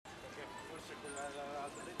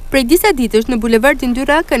Prej disa ditësh në Bulevardin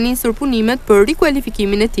Dyrrah ka nisur punimet për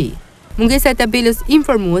rikualifikimin e tij. Mungesa e tabelës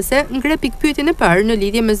informuese ngre pikpyetjen e parë në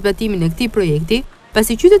lidhje me zbatimin e këtij projekti,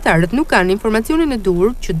 pasi qytetarët nuk kanë informacionin e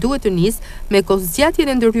duhur që duhet të nisë me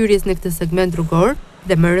kohëzgjatjen e ndërhyrjes në këtë segment rrugor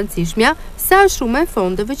dhe më rëndësishmja, sa është shuma e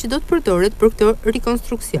fondeve që do të përdoret për këtë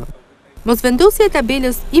rikonstruksion. Mosvendosja e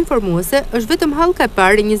tabelës informuese është vetëm hallka e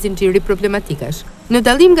parë e një zinxhiri problematikash. Në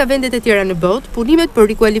dallim nga vendet e tjera në botë, punimet për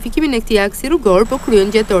rikualifikimin e këtij aksi rrugor po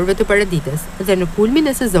kryen gjatë orëve të paradites dhe në kulmin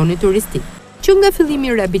e sezonit turistik. Që nga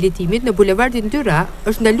fillimi i riabilitimit në Bulevardin Dyrrah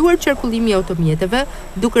është ndaluar qarkullimi i automjeteve,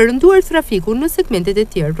 duke rënduar trafikun në segmentet e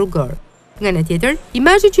tjerë rrugor. Nga ana tjetër,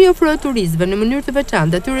 imazhi që i ofrohet turistëve në mënyrë të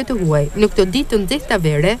veçantë atyre të huaj në këto ditë të nxehta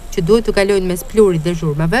vere, që duhet të kalojnë mes pluhurit dhe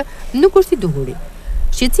zhurmave, nuk është i duhuri.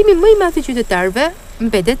 Shqetësimi më i madh i qytetarëve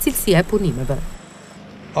mbetet cilësia e punimeve.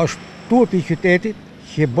 Është turpi i qytetit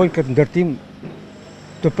që bën këtë ndërtim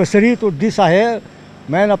të përsëritur disa herë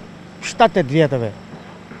me 7-8 vjetëve.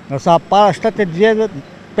 Nësa para 7-8 vjetëve,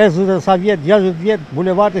 50 sa vjet, 60 vjet,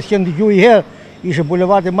 bulevardi që ndigjuj herë ishte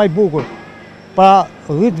bulevardi më i bukur. Para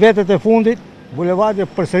 10 vjetët e fundit, bulevardi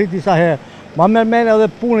përsërit disa herë. Ma merr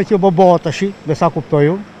edhe punën që bëhet tash, me sa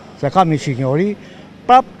kuptoj unë, se kam një çiknjori,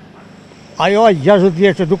 prap ajo 60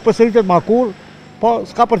 vjeç që duke përsëritet më kur, po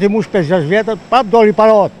s'ka për të mush 5-6 vjetët, prap do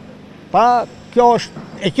riparohet. Pa kjo është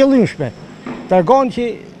e qëllimshme. Tregon që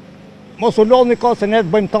mos u lodhni kohë se ne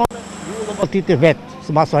të bëjmë tonë, ju do të vetë,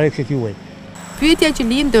 sipas reksit juaj. Pyetja që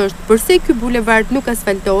lind është pse ky bulevard nuk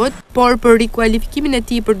asfaltohet, por për rikualifikimin e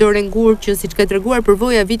tij përdoren gur që siç ka treguar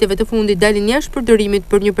përvoja viteve të fundit dalin jashtë përdorimit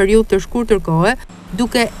për një periudhë të shkurtër kohe,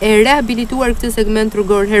 duke e rehabilituar këtë segment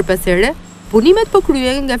rrugor her pas here. Punimet po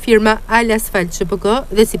kryhen nga firma Al Asfalt ShPK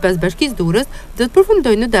dhe sipas Bashkisë Durrës do të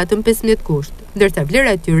përfundojnë në datën 15 gusht, ndërsa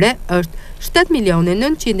vlera e tyre është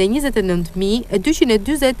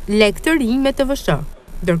 7.929.240 lekë të rinj me TVSH.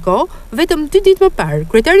 Ndërkohë, vetëm 2 ditë më parë,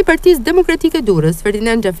 kryetari i Partisë Demokratike Durrës,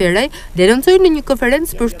 Ferdinand Xhaferaj, denoncoi në një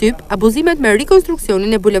konferencë për shtyp abuzimet me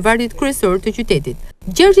rikonstruksionin e bulevardit kryesor të qytetit.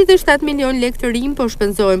 67 milion lekë të rinj po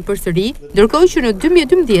shpenzohen përsëri, ndërkohë që në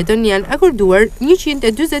 2012 janë akorduar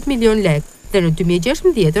 140 milion lekë dhe në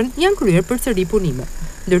 2016 janë kryer përsëri punime.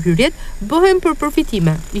 Ndërhyrjet bëhen për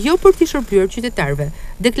përfitime, jo për të shërbyer qytetarëve,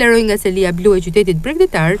 deklaroi nga selia blu e qytetit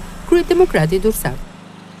bregdetar, kryetdemokrati durrësak.